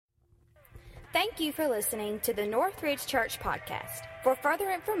Thank you for listening to the Northridge Church Podcast. For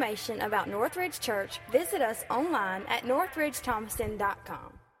further information about Northridge Church, visit us online at northridgethomaston.com.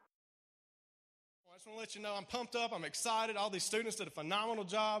 I just want to let you know I'm pumped up. I'm excited. All these students did a phenomenal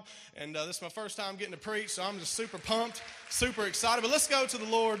job, and this is my first time getting to preach, so I'm just super pumped, super excited. But let's go to the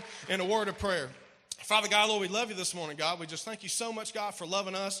Lord in a word of prayer. Father God, Lord, we love you this morning, God. We just thank you so much, God, for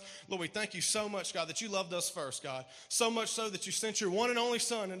loving us. Lord, we thank you so much, God, that you loved us first, God. So much so that you sent your one and only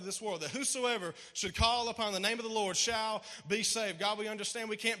Son into this world, that whosoever should call upon the name of the Lord shall be saved. God, we understand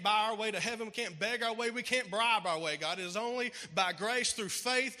we can't buy our way to heaven. We can't beg our way. We can't bribe our way, God. It is only by grace through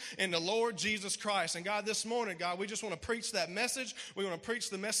faith in the Lord Jesus Christ. And God, this morning, God, we just want to preach that message. We want to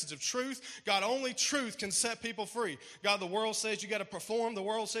preach the message of truth. God, only truth can set people free. God, the world says you got to perform. The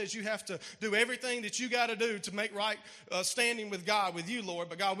world says you have to do everything that you got to do to make right standing with God, with you, Lord.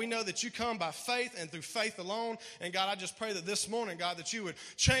 But God, we know that you come by faith and through faith alone. And God, I just pray that this morning, God, that you would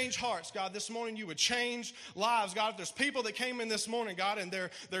change hearts. God, this morning you would change lives. God, if there's people that came in this morning, God, and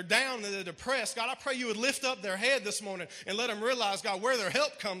they're down and they're depressed, God, I pray you would lift up their head this morning and let them realize, God, where their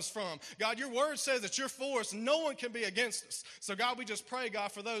help comes from. God, your word says that you're for us. No one can be against us. So God, we just pray,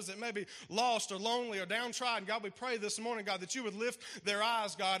 God, for those that may be lost or lonely or downtrodden. God, we pray this morning, God, that you would lift their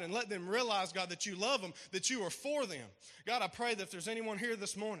eyes, God, and let them realize, God, that you love them, that you are for them. God, I pray that if there's anyone here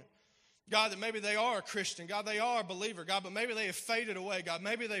this morning, God, that maybe they are a Christian, God, they are a believer, God, but maybe they have faded away, God,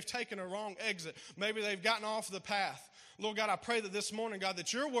 maybe they've taken a wrong exit, maybe they've gotten off the path. Lord God, I pray that this morning, God,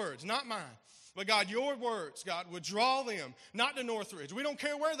 that your words, not mine, but God, your words, God, would draw them, not to Northridge. We don't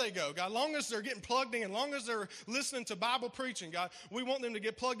care where they go, God, long as they're getting plugged in, long as they're listening to Bible preaching, God, we want them to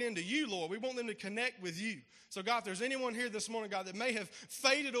get plugged into you, Lord. We want them to connect with you. So, God, if there's anyone here this morning, God, that may have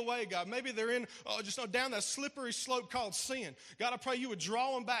faded away, God, maybe they're in just down that slippery slope called sin. God, I pray you would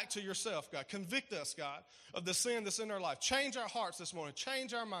draw them back to yourself, God. Convict us, God, of the sin that's in our life. Change our hearts this morning.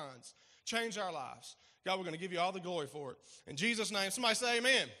 Change our minds. Change our lives. God, we're going to give you all the glory for it. In Jesus' name, somebody say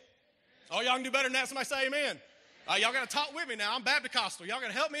amen. Oh, y'all can do better than that. Somebody say amen. Y'all got to talk with me now. I'm Baptist-costal. Y'all got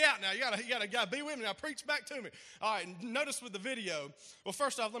to help me out now. You got to be with me now. Preach back to me. All right, notice with the video. Well,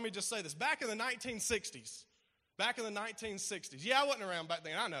 first off, let me just say this. Back in the 1960s, yeah, I wasn't around back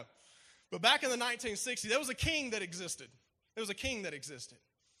then, I know. But back in the 1960s, there was a king that existed.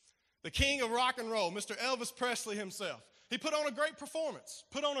 The king of rock and roll, Mr. Elvis Presley himself. He put on a great performance,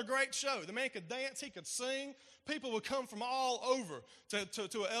 put on a great show. The man could dance, he could sing. People would come from all over to an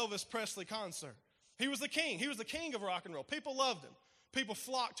Elvis Presley concert. He was the king. He was the king of rock and roll. People loved him. People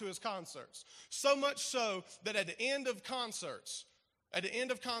flocked to his concerts. So much so that at the end of concerts,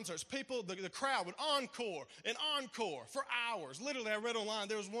 people, the crowd would encore for hours. Literally, I read online,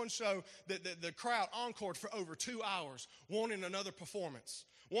 there was one show that the crowd encored for over 2 hours, wanting another performance,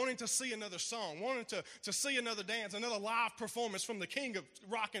 wanting to see another song, wanting to see another dance, another live performance from the king of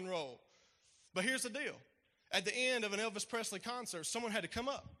rock and roll. But here's the deal. At the end of an Elvis Presley concert, someone had to come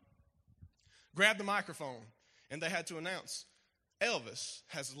up, grab the microphone, and they had to announce, Elvis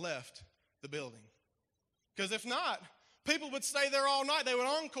has left the building. Because if not, people would stay there all night. They would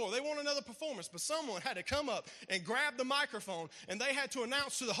encore. They want another performance. But someone had to come up and grab the microphone, and they had to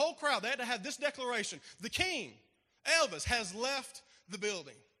announce to the whole crowd, they had to have this declaration, the king, Elvis, has left the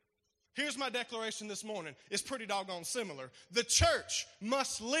building. Here's my declaration this morning. It's pretty doggone similar. The church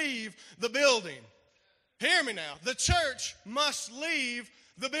must leave the building. Hear me now. The church must leave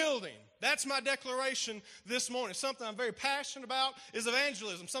the building. That's my declaration this morning. Something I'm very passionate about is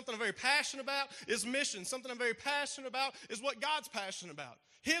evangelism. Something I'm very passionate about is mission. Something I'm very passionate about is what God's passionate about.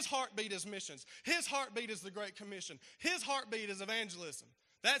 His heartbeat is missions. His heartbeat is the Great Commission. His heartbeat is evangelism.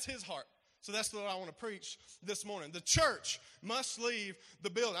 That's his heart. So that's what I want to preach this morning. The church must leave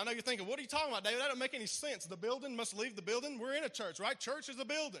the building. I know you're thinking, what are you talking about, David? That doesn't make any sense. The building must leave the building. We're in a church, right? Church is a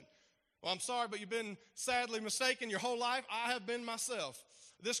building. Well, I'm sorry, but you've been sadly mistaken your whole life. I have been myself.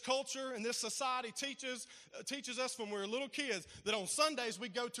 This culture and this society teaches us when we're little kids that on Sundays we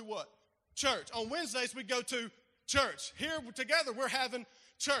go to what? Church. On Wednesdays we go to church. Here together we're having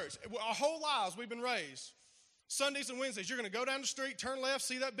church. Our whole lives we've been raised. Sundays and Wednesdays, you're going to go down the street, turn left,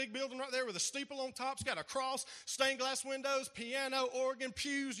 see that big building right there with a steeple on top. It's got a cross, stained glass windows, piano, organ,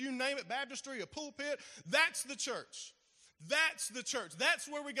 pews, you name it, baptistry, a pulpit. That's the church. That's the church. That's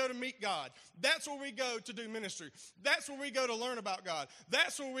where we go to meet God. That's where we go to do ministry. That's where we go to learn about God.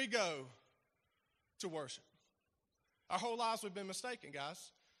 That's where we go to worship. Our whole lives we've been mistaken, guys.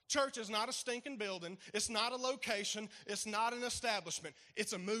 Church is not a stinking building. It's not a location. It's not an establishment.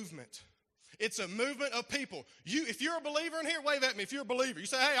 It's a movement. It's a movement of people. If you're a believer in here, wave at me if you're a believer. You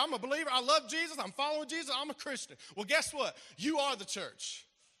say, hey, I'm a believer. I love Jesus. I'm following Jesus. I'm a Christian. Well, guess what? You are the church.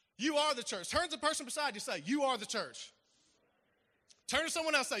 You are the church. Turn to the person beside you and say, you are the church. Turn to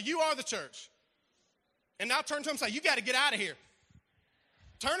someone else and say, you are the church. And now turn to them and say, you got to get out of here.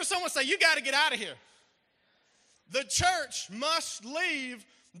 Turn to someone and say, you got to get out of here. The church must leave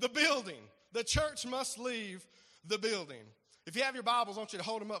the building. The church must leave the building. If you have your Bibles, I want you to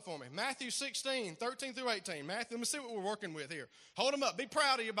hold them up for me. Matthew 16, 13 through 18. Matthew, let me see what we're working with here. Hold them up. Be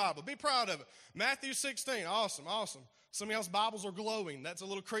proud of your Bible. Be proud of it. Matthew 16. Awesome, awesome. Some of y'all's Bibles are glowing. That's a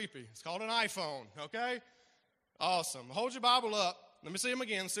little creepy. It's called an iPhone, okay? Awesome. Hold your Bible up. Let me see them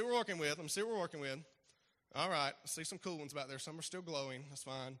again. See what we're working with. Let me see what we're working with. All right. I see some cool ones back there. Some are still glowing. That's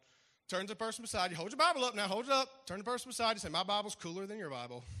fine. Turn to the person beside you. Hold your Bible up now. Hold it up. Turn to the person beside you. Say, my Bible's cooler than your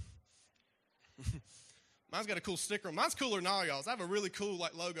Bible. Mine's got a cool sticker on. Mine's cooler than all y'all's. I have a really cool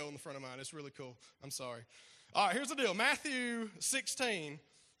logo on the front of mine. It's really cool. I'm sorry. All right, here's the deal. Matthew 16,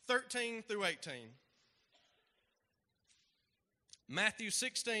 13 through 18. Matthew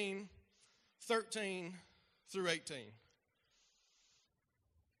 16, 13 through 18.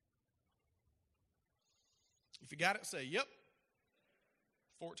 If you got it, say, yep.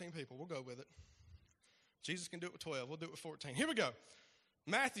 14 people. We'll go with it. Jesus can do it with 12. We'll do it with 14. Here we go.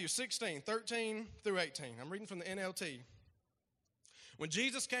 Matthew 16, 13 through 18. I'm reading from the NLT. When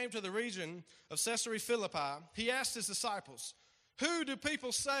Jesus came to the region of Caesarea Philippi, he asked his disciples, who do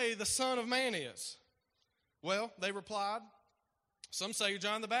people say the Son of Man is? Well, they replied, some say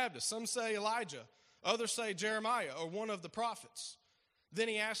John the Baptist, some say Elijah, others say Jeremiah or one of the prophets. Then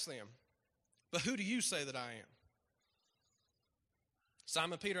he asked them, but who do you say that I am?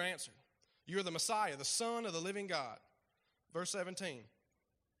 Simon Peter answered, you are the Messiah, the Son of the living God. Verse 17.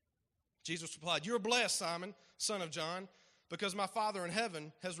 Jesus replied, you are blessed, Simon, son of John, because my Father in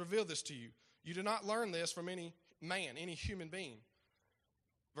heaven has revealed this to you. You did not learn this from any man, any human being.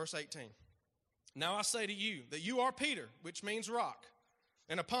 Verse 18. Now I say to you that you are Peter, which means rock.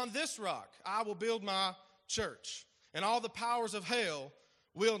 And upon this rock I will build my church. And all the powers of hell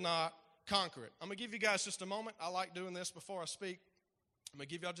will not conquer it. I'm going to give you guys just a moment. I like doing this before I speak. I'm going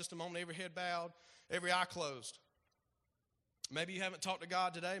to give y'all just a moment, every head bowed, every eye closed. Maybe you haven't talked to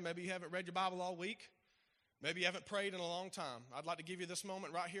God today. Maybe you haven't read your Bible all week. Maybe you haven't prayed in a long time. I'd like to give you this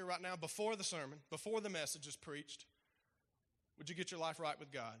moment right here, right now, before the sermon, before the message is preached. Would you get your life right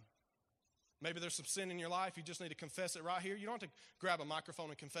with God? Maybe there's some sin in your life. You just need to confess it right here. You don't have to grab a microphone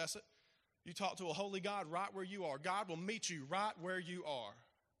and confess it. You talk to a holy God right where you are. God will meet you right where you are.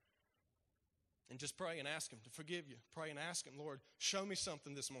 And just pray and ask him to forgive you. Pray and ask him, Lord, show me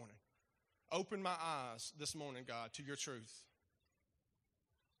something this morning. Open my eyes this morning, God, to your truth.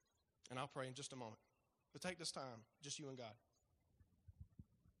 And I'll pray in just a moment. But take this time, just you and God.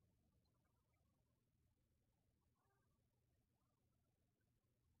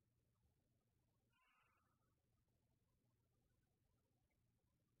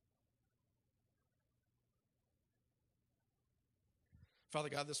 Father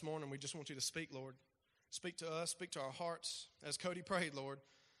God, this morning we just want you to speak, Lord. Speak to us, speak to our hearts. As Cody prayed, Lord,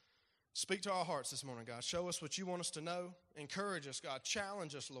 speak to our hearts this morning, God. Show us what you want us to know. Encourage us, God.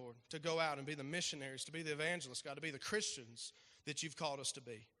 Challenge us, Lord, to go out and be the missionaries, to be the evangelists, God, to be the Christians that you've called us to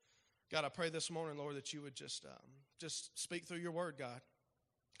be. God, I pray this morning, Lord, that you would just speak through your word, God.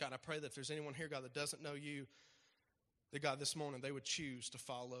 God, I pray that if there's anyone here, God, that doesn't know you, that, God, this morning they would choose to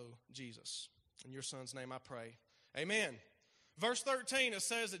follow Jesus. In your son's name I pray. Amen. Verse 13, it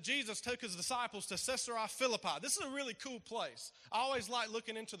says that Jesus took his disciples to Caesarea Philippi. This is a really cool place. I always like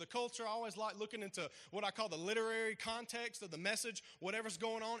looking into the culture. I always like looking into what I call the literary context of the message, whatever's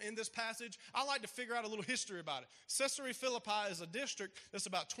going on in this passage. I like to figure out a little history about it. Caesarea Philippi is a district that's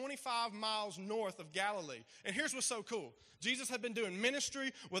about 25 miles north of Galilee. And here's what's so cool. Jesus had been doing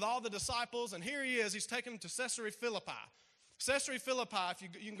ministry with all the disciples, and here he is. He's taken them to Caesarea Philippi. Caesarea Philippi, if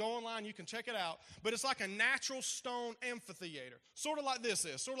you can go online, you can check it out. But it's like a natural stone amphitheater. Sort of like this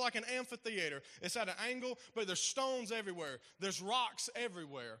is. Sort of like an amphitheater. It's at an angle, but there's stones everywhere. There's rocks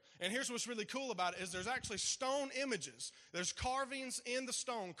everywhere. And here's what's really cool about it is there's actually stone images. There's carvings in the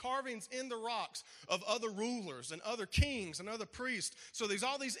stone, carvings in the rocks of other rulers and other kings and other priests. So there's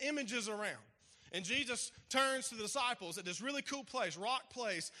all these images around. And Jesus turns to the disciples at this really cool place, rock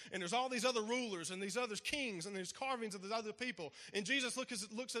place, and there's all these other rulers and these other kings and these carvings of these other people. And Jesus looks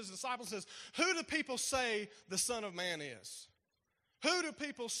at his disciples and says, who do people say the Son of Man is? Who do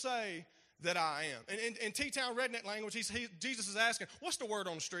people say that I am? And in T-Town redneck language, Jesus is asking, what's the word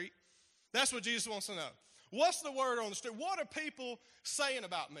on the street? That's what Jesus wants to know. What's the word on the street? What are people saying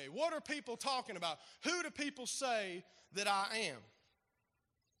about me? What are people talking about? Who do people say that I am?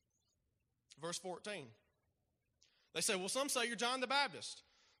 Verse 14. They say, well, some say you're John the Baptist.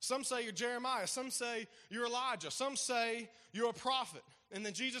 Some say you're Jeremiah. Some say you're Elijah. Some say you're a prophet. And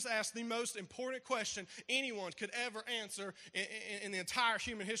then Jesus asked the most important question anyone could ever answer in the entire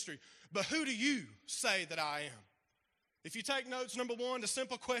human history. But who do you say that I am? If you take notes, number one, the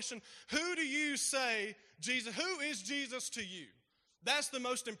simple question, who do you say Jesus? Who is Jesus to you? That's the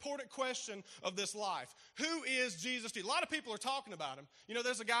most important question of this life. Who is Jesus to you? A lot of people are talking about him. You know,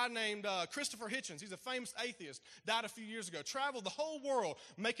 there's a guy named Christopher Hitchens. He's a famous atheist, died a few years ago. Traveled the whole world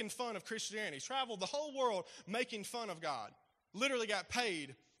making fun of Christianity. Traveled the whole world making fun of God. Literally got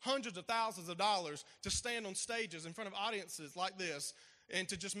paid hundreds of thousands of dollars to stand on stages in front of audiences like this and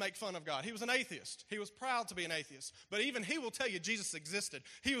to just make fun of God. He was an atheist. He was proud to be an atheist. But even he will tell you Jesus existed.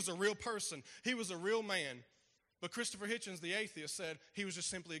 He was a real person. He was a real man. But Christopher Hitchens, the atheist, said he was just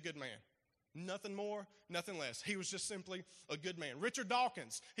simply a good man. Nothing more, nothing less. He was just simply a good man. Richard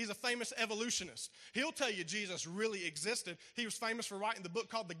Dawkins, he's a famous evolutionist. He'll tell you Jesus really existed. He was famous for writing the book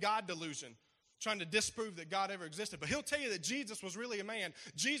called The God Delusion, trying to disprove that God ever existed. But he'll tell you that Jesus was really a man.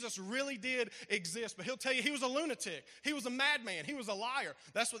 Jesus really did exist. But he'll tell you he was a lunatic. He was a madman. He was a liar.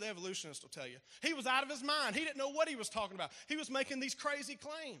 That's what the evolutionists will tell you. He was out of his mind. He didn't know what he was talking about. He was making these crazy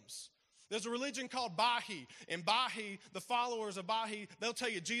claims. There's a religion called Baha'i. And Baha'i, the followers of Baha'i, they'll tell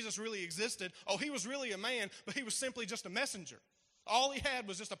you Jesus really existed. Oh, he was really a man, but he was simply just a messenger. All he had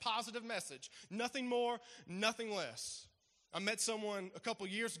was just a positive message. Nothing more, nothing less. I met someone a couple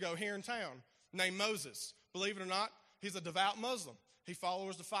years ago here in town named Moses. Believe it or not, he's a devout Muslim. He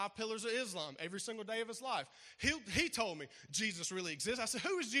follows the 5 pillars of Islam every single day of his life. He told me Jesus really exists. I said,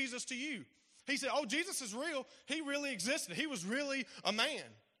 who is Jesus to you? He said, oh, Jesus is real. He really existed. He was really a man.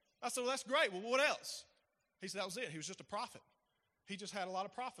 I said, well, that's great. Well, what else? He said, that was it. He was just a prophet. He just had a lot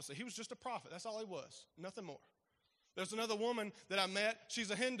of prophecy. He was just a prophet. That's all he was. Nothing more. There's another woman that I met.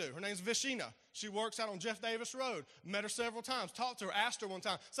 She's a Hindu. Her name's Vishina. She works out on Jeff Davis Road. Met her several times. Talked to her. Asked her one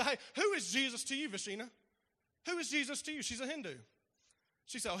time. Said, hey, who is Jesus to you, Vishina? Who is Jesus to you? She's a Hindu.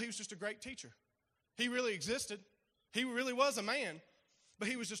 She said, oh, he was just a great teacher. He really existed. He really was a man. But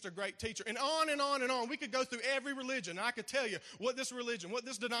he was just a great teacher. And on and on and on. We could go through every religion. And I could tell you what this religion, what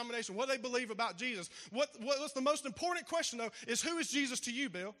this denomination, what they believe about Jesus. What's the most important question, though, is who is Jesus to you,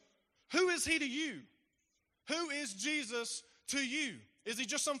 Bill? Who is he to you? Who is Jesus to you? Is he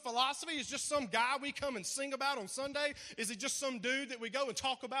just some philosophy? Is he just some guy we come and sing about on Sunday? Is he just some dude that we go and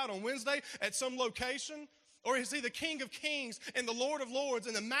talk about on Wednesday at some location? Or is he the King of Kings and the Lord of Lords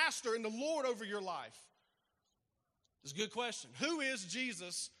and the Master and the Lord over your life? It's a good question. Who is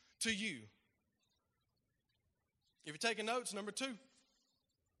Jesus to you? If you're taking notes, number 2.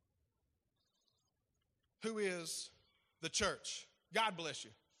 Who is the church? God bless you.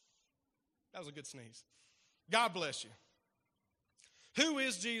 That was a good sneeze. God bless you. Who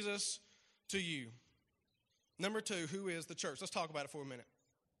is Jesus to you? Number 2, who is the church? Let's talk about it for a minute.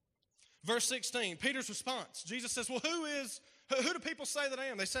 Verse 16, Peter's response. Jesus says, well, who do people say that I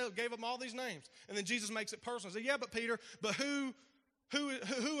am? They gave them all these names. And then Jesus makes it personal. He said, yeah, but Peter, but who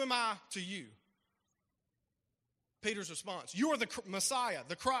am I to you? Peter's response, you are the Messiah,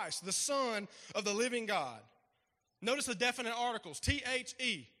 the Christ, the Son of the living God. Notice the definite articles,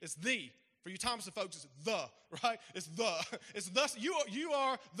 T-H-E, it's the. For you Thompson folks, it's the, right? It's the. It's thus. You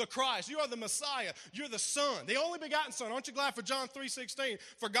are the Christ. You are the Messiah. You're the Son, the only begotten Son. Aren't you glad for John 3:16?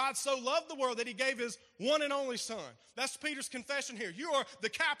 For God so loved the world that he gave his one and only Son. That's Peter's confession here. You are the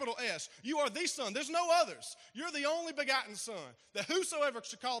capital S. You are the Son. There's no others. You're the only begotten Son. That whosoever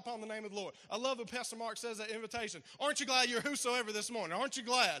should call upon the name of the Lord. I love when Pastor Mark says that invitation. Aren't you glad you're whosoever this morning? Aren't you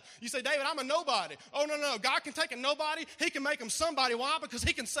glad? You say, David, I'm a nobody. Oh, no. God can take a nobody. He can make him somebody. Why? Because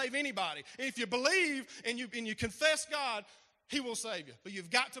he can save anybody. And if you believe and you confess God, he will save you. But you've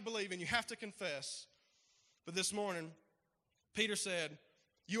got to believe and you have to confess. But this morning, Peter said,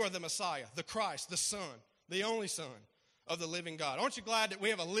 you are the Messiah, the Christ, the Son, the only Son of the living God. Aren't you glad that we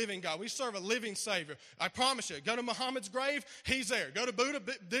have a living God? We serve a living Savior. I promise you, go to Muhammad's grave, he's there. Go to Buddha,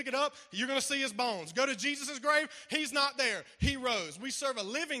 dig it up, you're going to see his bones. Go to Jesus' grave, he's not there. He rose. We serve a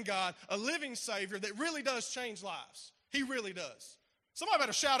living God, a living Savior that really does change lives. He really does. Somebody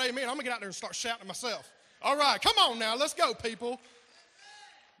better shout amen. I'm going to get out there and start shouting myself. All right, come on now. Let's go, people.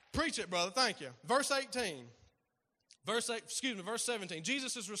 Preach it, brother. Thank you. Verse 17.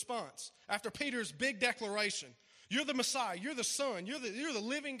 Jesus' response after Peter's big declaration. You're the Messiah. You're the Son. You're the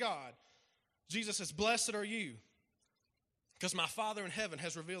living God. Jesus says, blessed are you, because my Father in heaven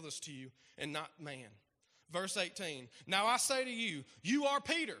has revealed this to you and not man. Verse 18. Now I say to you, you are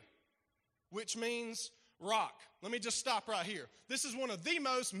Peter, which means rock. Let me just stop right here. This is one of the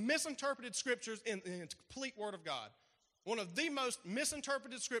most misinterpreted scriptures in the complete Word of God. One of the most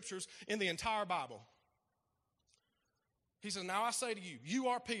misinterpreted scriptures in the entire Bible. He says, now I say to you, you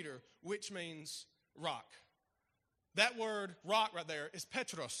are Peter, which means rock. That word rock right there is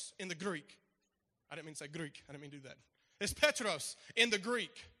Petros in the Greek. I didn't mean to say Greek. I didn't mean to do that. It's Petros in the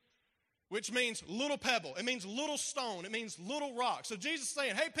Greek, which means little pebble. It means little stone. It means little rock. So Jesus is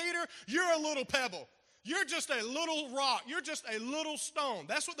saying, hey, Peter, you're a little pebble. You're just a little rock. You're just a little stone.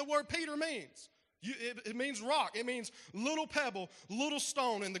 That's what the word Peter means. It means rock. It means little pebble, little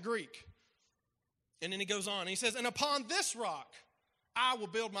stone in the Greek. And then he goes on. He says, and upon this rock, I will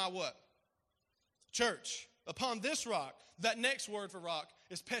build my what? Church. Upon this rock. That next word for rock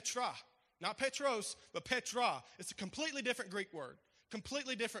is Petra. Not Petros, but Petra. It's a completely different Greek word.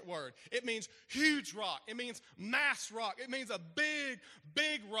 Completely different word. It means huge rock. It means mass rock. It means a big,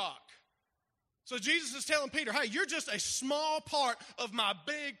 big rock. So Jesus is telling Peter, hey, you're just a small part of my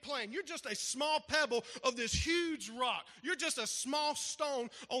big plan. You're just a small pebble of this huge rock. You're just a small stone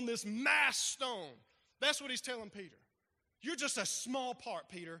on this mass stone. That's what he's telling Peter. You're just a small part,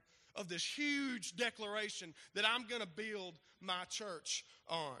 Peter, of this huge declaration that I'm going to build my church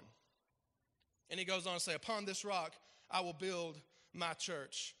on. And he goes on to say, upon this rock, I will build my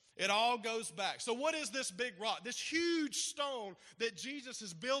church. It all goes back. So what is this big rock, this huge stone that Jesus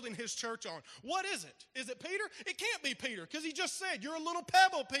is building his church on? What is it? Is it Peter? It can't be Peter because he just said, you're a little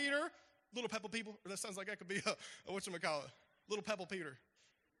pebble, Peter. Little pebble people? Or that sounds like that could be a whatchamacallit. Little pebble Peter.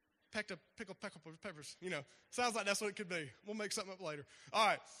 Pickle peppers. Sounds like that's what it could be. We'll make something up later. All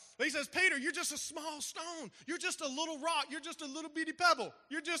right. But he says, Peter, you're just a small stone. You're just a little rock. You're just a little bitty pebble.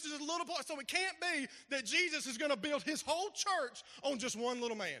 You're just a little part. So it can't be that Jesus is going to build his whole church on just one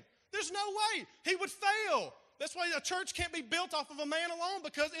little man. There's no way. He would fail. That's why a church can't be built off of a man alone,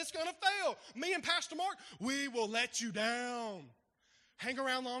 because it's going to fail. Me and Pastor Mark, we will let you down. Hang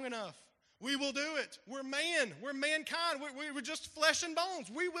around long enough. We will do it. We're man. We're mankind. We're just flesh and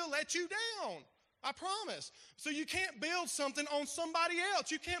bones. We will let you down. I promise. So you can't build something on somebody else.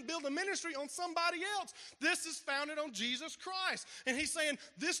 You can't build a ministry on somebody else. This is founded on Jesus Christ. And he's saying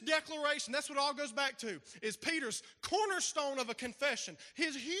this declaration, that's what it all goes back to, is Peter's cornerstone of a confession.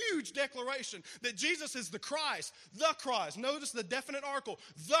 His huge declaration that Jesus is the Christ. The Christ. Notice the definite article.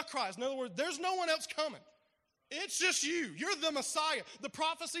 The Christ. In other words, there's no one else coming. It's just you. You're the Messiah. The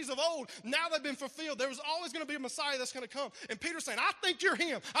prophecies of old, now they've been fulfilled. There was always going to be a Messiah that's going to come. And Peter's saying, I think you're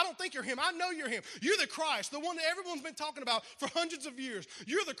him. I don't think you're him. I know you're him. You're the Christ, the one that everyone's been talking about for hundreds of years.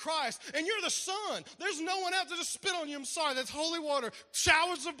 You're the Christ, and you're the Son. There's no one else to just spit on you. I'm sorry. That's holy water.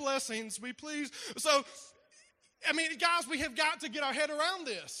 Showers of blessings, be pleased. So, guys, we have got to get our head around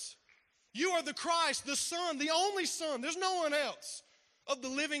this. You are the Christ, the Son, the only Son. There's no one else of the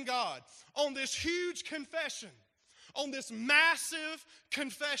living God on this huge confession, on this massive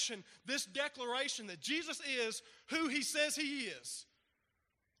confession, this declaration that Jesus is who he says he is.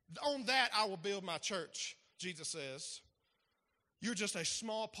 On that I will build my church, Jesus says. You're just a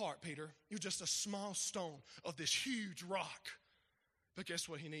small part, Peter. You're just a small stone of this huge rock. But guess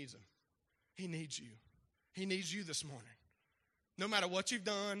what? He needs him. He needs you. He needs you this morning. No matter what you've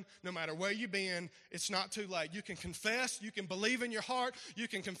done, no matter where you've been, it's not too late. You can confess, you can believe in your heart, you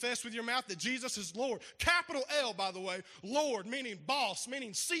can confess with your mouth that Jesus is Lord. Capital L, by the way, Lord, meaning boss,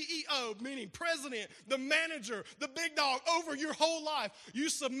 meaning CEO, meaning president, the manager, the big dog over your whole life. You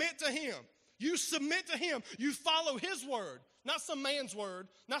submit to him. You submit to him. You follow his word, not some man's word,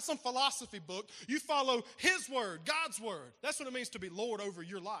 not some philosophy book. You follow his word, God's word. That's what it means to be Lord over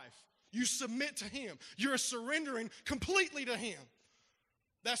your life. You submit to him. You're surrendering completely to him.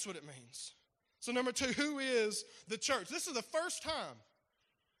 That's what it means. So number 2, who is the church? This is the first time.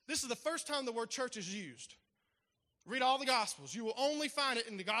 This is the first time the word church is used. Read all the Gospels. You will only find it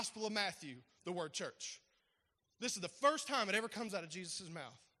in the Gospel of Matthew, the word church. This is the first time it ever comes out of Jesus'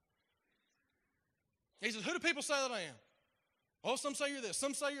 mouth. He says, who do people say that I am? Oh, some say you're this,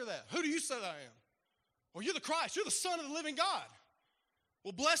 some say you're that. Who do you say that I am? Well, you're the Christ. You're the Son of the living God.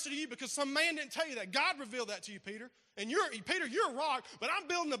 Well, blessed are you because some man didn't tell you that. God revealed that to you, Peter. And Peter, you're a rock, but I'm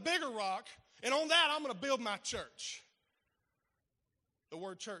building a bigger rock, and on that I'm going to build my church. The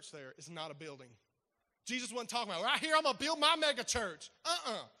word church there is not a building. Jesus wasn't talking about, right here I'm going to build my mega church.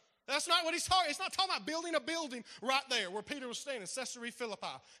 That's not what he's talking about. He's not talking about building a building right there where Peter was staying in Caesarea Philippi.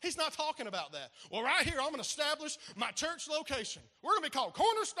 He's not talking about that. Well, right here I'm going to establish my church location. We're going to be called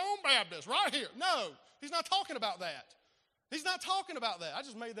Cornerstone Baptist right here. No, he's not talking about that. He's not talking about that. I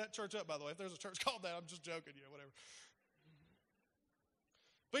just made that church up, by the way. If there's a church called that, I'm just joking, whatever.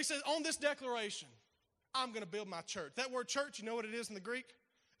 But he says, on this declaration, I'm going to build my church. That word church, you know what it is in the Greek?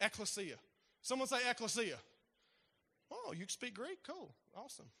 Ecclesia. Someone say ecclesia. Oh, you speak Greek? Cool.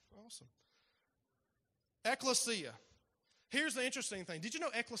 Awesome. Ecclesia. Here's the interesting thing. Did you know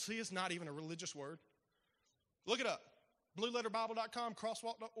ecclesia is not even a religious word? Look it up. BlueLetterBible.com,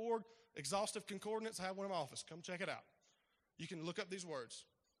 crosswalk.org, exhaustive concordance. I have one in my office. Come check it out. You can look up these words.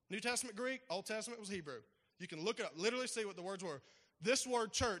 New Testament Greek, Old Testament was Hebrew. You can look it up, literally see what the words were. This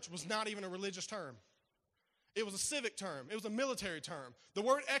word church was not even a religious term. It was a civic term. It was a military term. The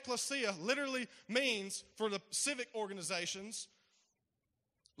word ecclesia literally means, for the civic organizations,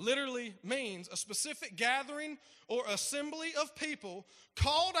 literally means a specific gathering or assembly of people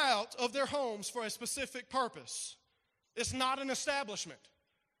called out of their homes for a specific purpose. It's not an establishment.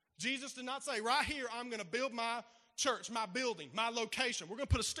 Jesus did not say, right here, I'm going to build my church, my building, my location. We're going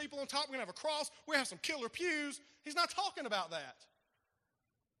to put a steeple on top. We're going to have a cross. We're going to have some killer pews. He's not talking about that.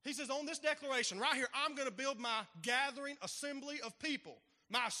 He says, on this declaration right here, I'm going to build my gathering assembly of people.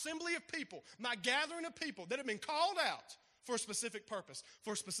 My assembly of people. My gathering of people that have been called out for a specific purpose,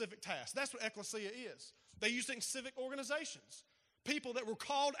 for a specific task. That's what ecclesia is. They used it in civic organizations. People that were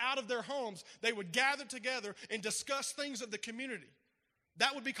called out of their homes, they would gather together and discuss things of the community.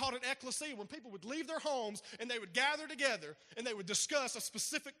 That would be called an ecclesia. When people would leave their homes and they would gather together and they would discuss a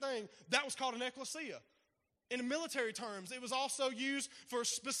specific thing, that was called an ecclesia. In military terms, it was also used for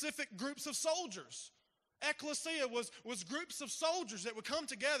specific groups of soldiers. Ecclesia was groups of soldiers that would come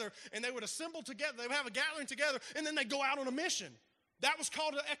together and they would assemble together. They would have a gathering together and then they'd go out on a mission. That was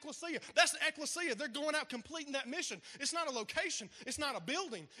called an ecclesia. That's the ecclesia. They're going out completing that mission. It's not a location. It's not a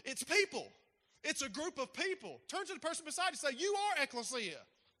building. It's people. It's a group of people. Turn to the person beside you and say, you are ecclesia.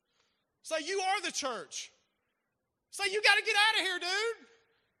 Say, you are the church. Say, you got to get out of here, dude.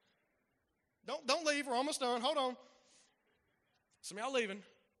 Don't leave. We're almost done. Hold on. Some of y'all leaving.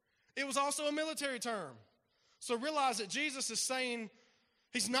 It was also a military term. So realize that Jesus is saying,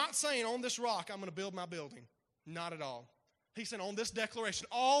 he's not saying on this rock I'm going to build my building. Not at all. He said on this declaration,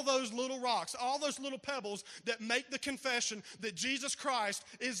 all those little rocks, all those little pebbles that make the confession that Jesus Christ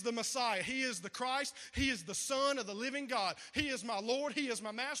is the Messiah. He is the Christ. He is the Son of the living God. He is my Lord. He is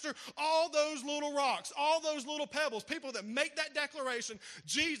my Master. All those little rocks, all those little pebbles, people that make that declaration,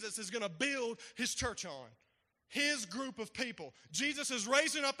 Jesus is going to build his church on. His group of people. Jesus is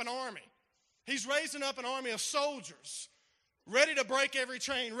raising up an army. He's raising up an army of soldiers. Ready to break every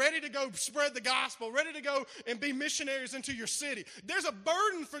chain, ready to go spread the gospel, ready to go and be missionaries into your city. There's got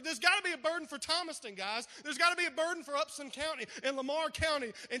to be a burden for Thomaston, guys. There's got to be a burden for Upson County and Lamar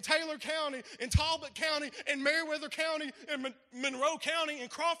County and Taylor County and Talbot County and Meriwether County and Monroe County and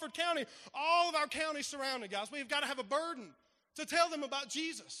Crawford County. All of our counties surrounded, guys. We've got to have a burden to tell them about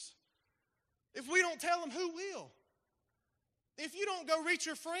Jesus. If we don't tell them, who will? If you don't go reach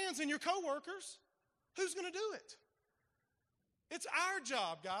your friends and your coworkers, who's going to do it? It's our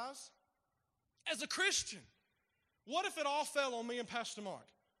job, guys, as a Christian. What if it all fell on me and Pastor Mark?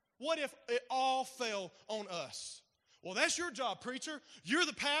 What if it all fell on us? Well, that's your job, preacher. You're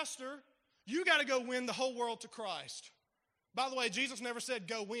the pastor. You got to go win the whole world to Christ. By the way, Jesus never said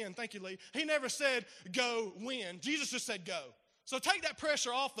go win. Thank you, Lee. He never said go win. Jesus just said go. So take that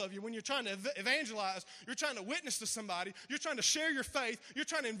pressure off of you when you're trying to evangelize, you're trying to witness to somebody, you're trying to share your faith, you're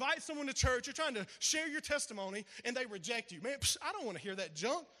trying to invite someone to church, you're trying to share your testimony, and they reject you. Man, I don't want to hear that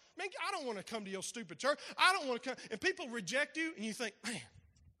junk. Man, I don't want to come to your stupid church. I don't want to come. And people reject you, and you think,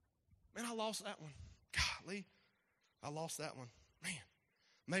 man, I lost that one. Golly, I lost that one. Man,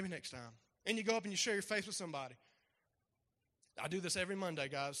 maybe next time. And you go up and you share your faith with somebody. I do this every Monday,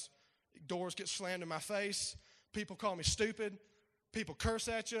 guys. Doors get slammed in my face. People call me stupid. People curse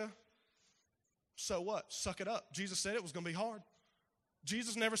at you. So what? Suck it up. Jesus said it was going to be hard.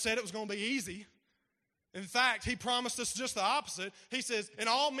 Jesus never said it was going to be easy. In fact, he promised us just the opposite. He says, and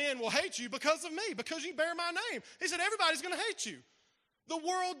all men will hate you because of me, because you bear my name. He said, everybody's going to hate you. The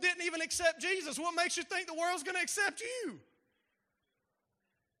world didn't even accept Jesus. What makes you think the world's going to accept you?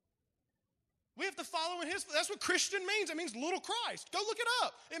 We have to follow in his. That's what Christian means. It means little Christ. Go look it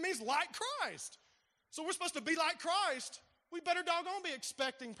up. It means like Christ. So we're supposed to be like Christ. We better doggone be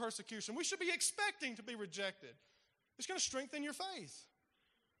expecting persecution. We should be expecting to be rejected. It's going to strengthen your faith.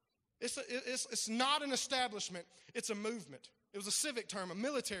 It's not an establishment. It's a movement. It was a civic term, a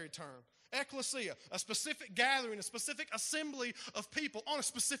military term. Ecclesia, a specific gathering, a specific assembly of people on a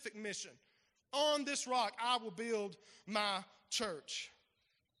specific mission. On this rock, I will build my church.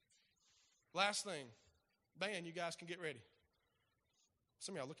 Last thing. Band, you guys can get ready.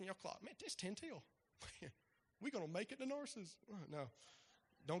 Some of y'all look in your clock. Man, it's 10 till. We going to make it to Narcissus? No.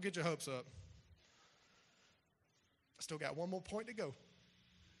 Don't get your hopes up. I still got one more point to go.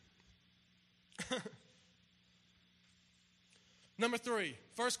 Number 3,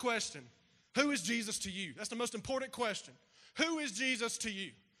 first question. Who is Jesus to you? That's the most important question. Who is Jesus to you?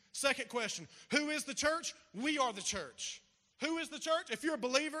 Second question. Who is the church? We are the church. Who is the church? If you're a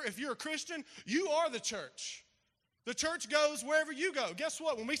believer, if you're a Christian, you are the church. The church goes wherever you go. Guess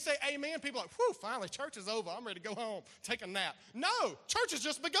what? When we say amen, people are like, whew, finally, church is over. I'm ready to go home, take a nap. No, church has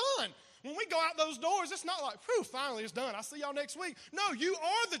just begun. When we go out those doors, it's not like, whew, finally, it's done. I'll see y'all next week. No, you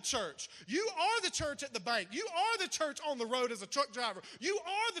are the church. You are the church at the bank. You are the church on the road as a truck driver. You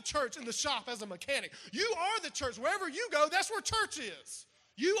are the church in the shop as a mechanic. You are the church. Wherever you go, that's where church is.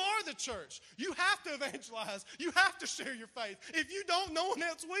 You are the church. You have to evangelize. You have to share your faith. If you don't, no one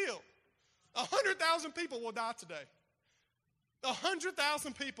else will. 100,000 people will die today.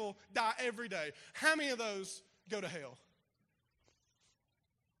 100,000 people die every day. How many of those go to hell?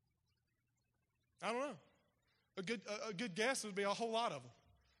 I don't know. A good guess would be a whole lot of them.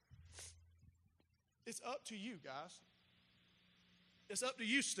 It's up to you, guys. It's up to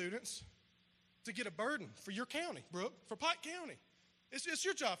you, students, to get a burden for your county, Brooke, for Pike County. It's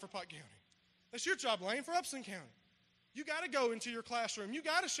your job for Pike County. It's your job, Lane, for Upson County. You got to go into your classroom. You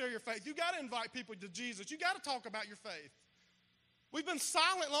got to share your faith. You got to invite people to Jesus. You got to talk about your faith. We've been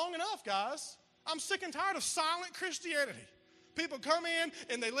silent long enough, guys. I'm sick and tired of silent Christianity. People come in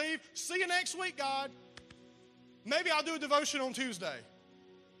and they leave. See you next week, God. Maybe I'll do a devotion on Tuesday.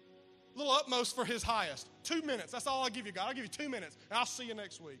 A little utmost for his highest. 2 minutes. That's all I'll give you, God. I'll give you 2 minutes, and I'll see you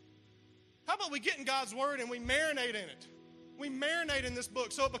next week. How about we get in God's word and we marinate in it? We marinate in this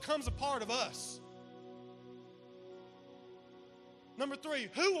book so it becomes a part of us. Number 3,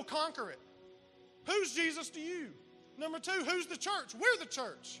 who will conquer it? Who's Jesus to you? Number 2, who's the church? We're the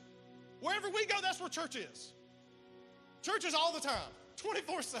church. Wherever we go, that's where church is. Church is all the time,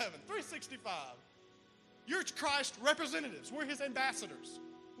 24/7, 365. You're Christ's representatives. We're his ambassadors.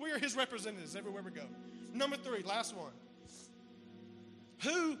 We are his representatives everywhere we go. Number 3, last one.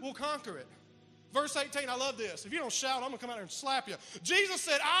 Who will conquer it? Verse 18, I love this. If you don't shout, I'm going to come out here and slap you. Jesus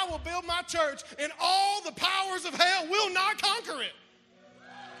said, I will build my church, and all the powers of hell will not conquer it.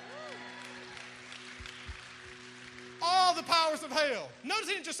 All the powers of hell. Notice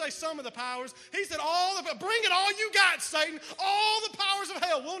he didn't just say some of the powers. He said bring it all you got, Satan. All the powers of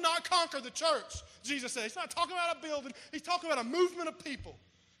hell will not conquer the church, Jesus said. He's not talking about a building. He's talking about a movement of people.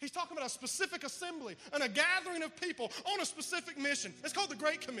 He's talking about a specific assembly and a gathering of people on a specific mission. It's called the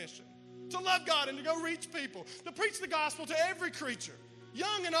Great Commission. To love God and to go reach people. To preach the gospel to every creature.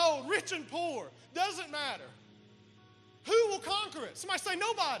 Young and old, rich and poor. Doesn't matter. Who will conquer it? Somebody say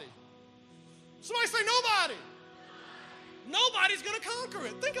nobody. Somebody say nobody. Nobody's going to conquer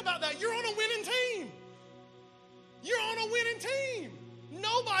it. Think about that. You're on a winning team. You're on a winning team.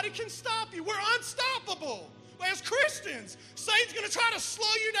 Nobody can stop you. We're unstoppable. As Christians, Satan's going to try to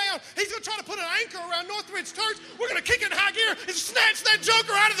slow you down. He's going to try to put an anchor around Northridge Church. We're going to kick it in high gear and snatch that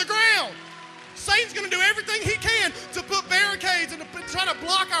joker out of the ground. Satan's going to do everything he can to put barricades and to try to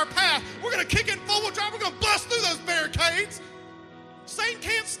block our path. We're going to kick it in four-wheel drive. We're going to bust through those barricades. Satan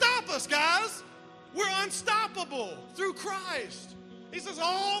can't stop us, guys. We're unstoppable through Christ. He says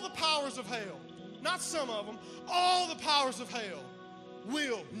all the powers of hell, not some of them, all the powers of hell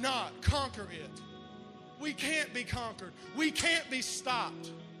will not conquer it. We can't be conquered. We can't be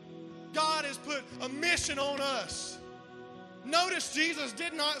stopped. God has put a mission on us. Notice Jesus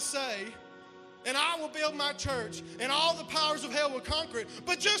did not say, and I will build my church, and all the powers of hell will conquer it.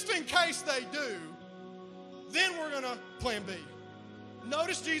 But just in case they do, then we're going to plan B.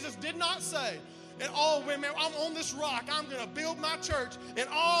 Notice Jesus did not say, and oh, man, I'm on this rock. I'm going to build my church, and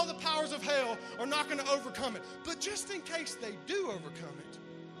all the powers of hell are not going to overcome it. But just in case they do overcome it,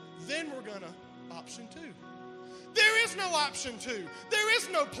 then we're going to option 2. There is no option 2. There is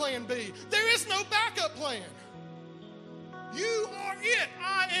no plan B. There is no backup plan. You are it.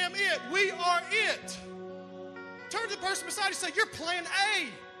 I am it. We are it. Turn to the person beside you and say, you're plan A.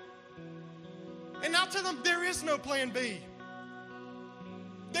 And now tell them there is no plan B.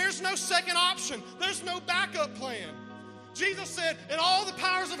 There's no second option. There's no backup plan. Jesus said, in all the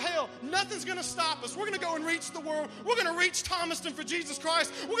powers of hell, nothing's going to stop us. We're going to go and reach the world. We're going to reach Thomaston for Jesus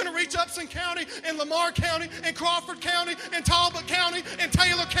Christ. We're going to reach Upson County and Lamar County and Crawford County and Talbot County and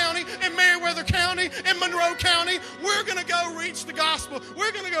Taylor County and Meriwether County and Monroe County. We're going to go reach the gospel.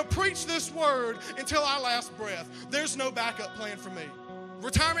 We're going to go preach this word until our last breath. There's no backup plan for me.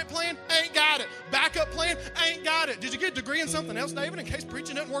 Retirement plan? Ain't got it. Backup plan? Ain't got it. Did you get a degree in something else, David, in case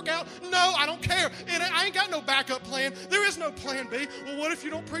preaching doesn't work out? No, I don't care. I ain't got no backup plan. There is no plan B. Well, what if you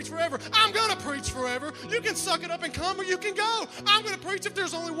don't preach forever? I'm going to preach forever. You can suck it up and come, or you can go. I'm going to preach if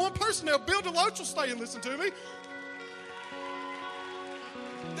there's only one person there. Bill Deloach will stay and listen to me.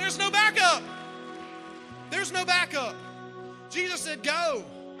 There's no backup. There's no backup. Jesus said, go.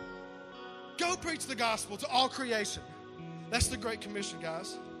 Go preach the gospel to all creation. That's the Great Commission,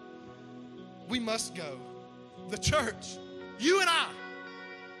 guys. We must go. The church, you and I,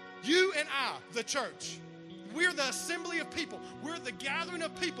 the church, We're the assembly of people. We're the gathering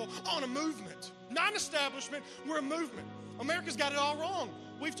of people on a movement. Not an establishment, we're a movement. America's got it all wrong.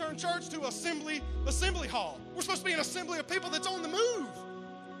 We've turned church to assembly hall. We're supposed to be an assembly of people that's on the move.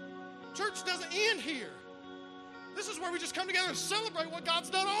 Church doesn't end here. This is where we just come together and celebrate what God's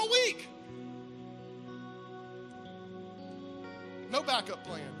done all week. No backup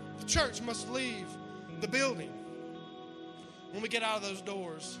plan. The church must leave the building. When we get out of those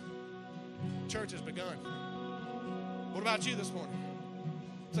doors, church has begun. What about you this morning?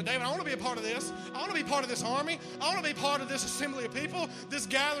 So, David, I want to be a part of this. I want to be part of this army. I want to be part of this assembly of people, this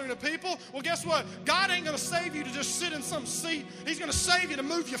gathering of people. Well, guess what? God ain't going to save you to just sit in some seat. He's going to save you to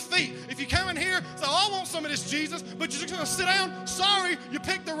move your feet. If you come in here, say, oh, I want some of this Jesus, but you're just going to sit down, sorry, you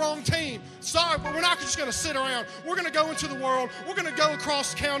picked the wrong team. Sorry, but we're not just going to sit around. We're going to go into the world. We're going to go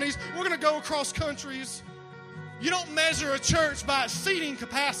across counties. We're going to go across countries. You don't measure a church by its seating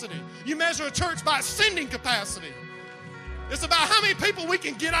capacity. You measure a church by its sending capacity. It's about how many people we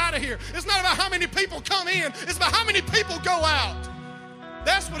can get out of here. It's not about how many people come in. It's about how many people go out.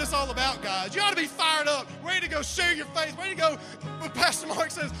 That's what it's all about, guys. You ought to be fired up, ready to go share your faith, ready to go, what Pastor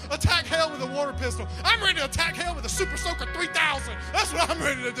Mark says, attack hell with a water pistol. I'm ready to attack hell with a Super Soaker 3000. That's what I'm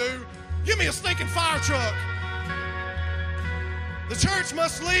ready to do. Give me a stinking fire truck. The church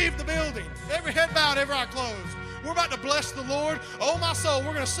must leave the building. Every head bowed, every eye closed. We're about to bless the Lord. Oh, my soul,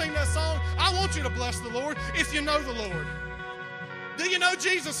 we're going to sing that song. I want you to bless the Lord if you know the Lord. Do you know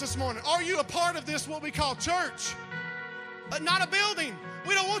Jesus this morning? Are you a part of this, what we call church? Not a building.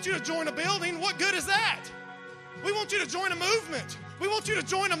 We don't want you to join a building. What good is that? We want you to join a movement. We want you to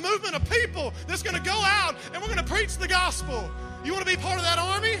join a movement of people that's going to go out and we're going to preach the gospel. You want to be part of that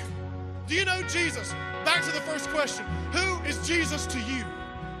army? Do you know Jesus? Back to the first question. Who is Jesus to you?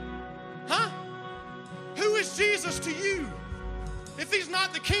 Huh? Who is Jesus to you? If he's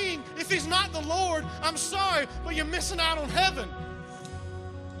not the king, if he's not the Lord, I'm sorry, but you're missing out on heaven.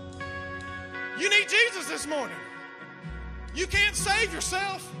 You need Jesus this morning. You can't save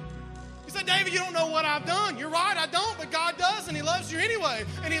yourself. You say, David, you don't know what I've done. You're right, I don't, but God does, and he loves you anyway,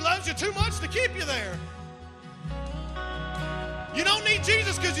 and he loves you too much to keep you there. You don't need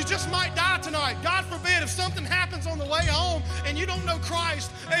Jesus because you just might die tonight. God forbid if something happens on the way home and you don't know Christ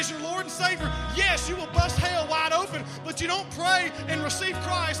as your Lord and Savior, yes, you will bust hell wide open, but you don't pray and receive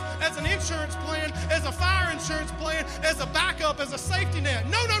Christ as an insurance plan, as a fire insurance plan, as a backup, as a safety net.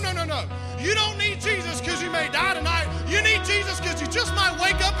 No. You don't need Jesus because you may die tonight. You need Jesus because you just might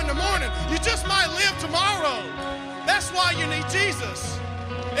wake up in the morning. You just might live tomorrow. That's why you need Jesus.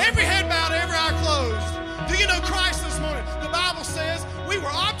 Every head bowed, every eye closed. Do you know Christ this morning? The Bible says we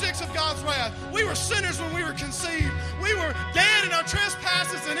were objects of God's wrath. We were sinners when we were conceived. We were dead in our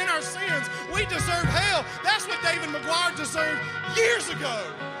trespasses and in our sins. We deserve hell. That's what David McGuire deserved years ago,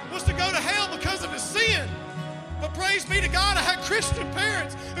 was to go to hell because of his sin. But praise be to God, I had Christian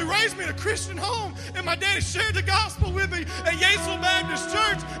parents who raised me in a Christian home, and my daddy shared the gospel with me at Yatesville Baptist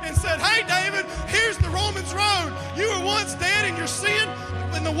Church and said, hey, David, here's the Romans road. You were once dead in your sin,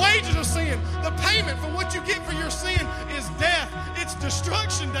 and the wages of sin, the payment for what you get for your sin is death. It's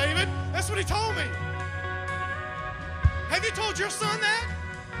destruction, David. That's what he told me. Have you told your son that?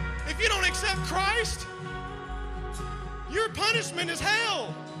 If you don't accept Christ, your punishment is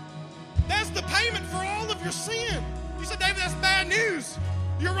hell. That's the payment for all of your sin. You said, David, that's bad news.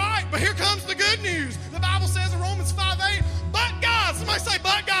 You're right, but here comes the good news. The Bible says in Romans 5:8, but God. Somebody say,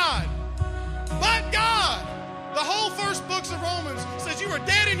 but God. But God. The whole first books of Romans says you were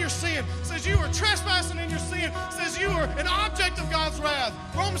dead in your sin, says you were trespassing in your sin, says you were an object of God's wrath.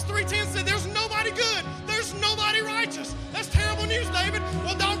 Romans 3:10 said there's nobody good. There's nobody righteous. That's terrible news, David.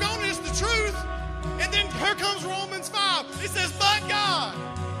 Well, doggone it, it's the truth. And then here comes Romans 5. It says, but God.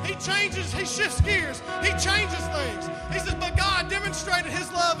 He changes, he shifts gears, he changes things. He says, but God demonstrated his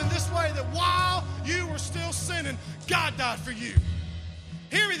love in this way, that while you were still sinning, God died for you.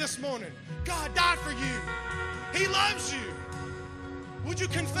 Hear me this morning. God died for you. He loves you. Would you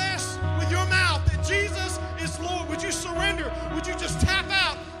confess with your mouth that Jesus is Lord? Would you surrender? Would you just tap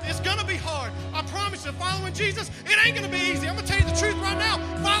out? It's going to be hard. I promise you, following Jesus, it ain't going to be easy. I'm going to tell you the truth right now.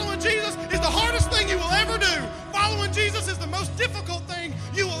 Following Jesus is the hardest thing you will ever do. Following Jesus is the most difficult thing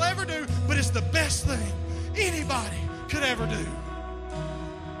you will ever do, but it's the best thing anybody could ever do.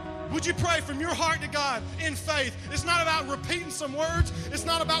 Would you pray from your heart to God in faith? It's not about repeating some words. It's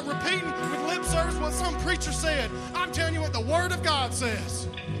not about repeating with lip service what some preacher said. I'm telling you what the Word of God says.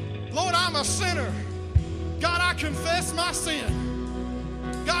 Lord, I'm a sinner. God, I confess my sin.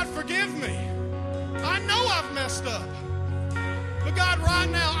 God, forgive me. I know I've messed up. But God, right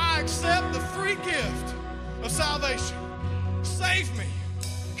now, I accept the free gift of salvation. Save me.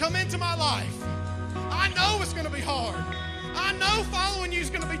 Come into my life. I know it's going to be hard. I know following you is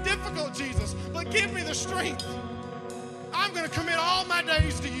going to be difficult, Jesus, but give me the strength. I'm going to commit all my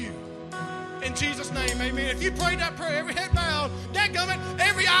days to you. In Jesus' name, amen. If you prayed that prayer, every head bowed, dadgummit,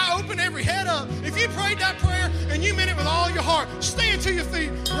 every eye open, every head up. If you prayed that prayer and you meant it with all your heart, stand to your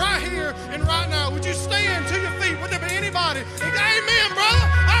feet right here and right now. Would you stand to your feet? Would there be anybody? Amen, brother.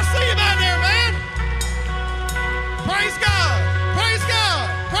 I see you back there, man. Praise God. Praise God.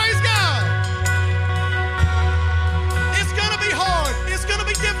 Praise God. It's going to be hard. It's going to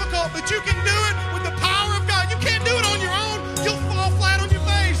be difficult, but you can do it with the power of God. You can't do it on your own. You'll fall flat on your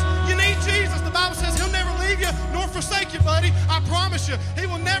face. You need Jesus. The Bible says he'll never leave you nor forsake you, buddy. I promise you, he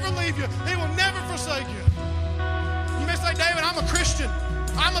will never leave you. He will never forsake you. You may say, David, I'm a Christian.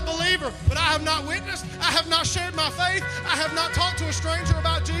 I'm a believer, but I have not witnessed. I have not shared my faith. I have not talked to a stranger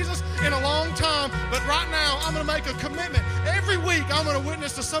about Jesus in a long time. But right now, I'm going to make a commitment. Every week, I'm going to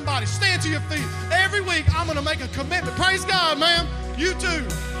witness to somebody. Stand to your feet. Every week, I'm going to make a commitment. Praise God, ma'am. You too.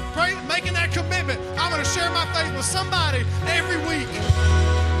 Making that commitment. I'm going to share my faith with somebody every week.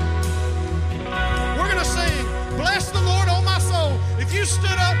 We're going to sing, Bless the Lord, oh my soul. If you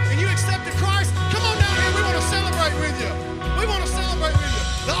stood up and you accepted Christ, come on down here. We want to celebrate with you. We want to celebrate with you.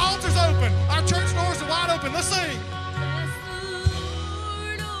 The altar's open. Our church doors are wide open. Let's sing.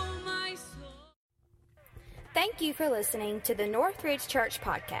 Thank you for listening to the Northridge Church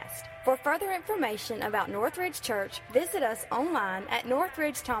Podcast. For further information about Northridge Church, visit us online at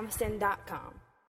northridgethomaston.com.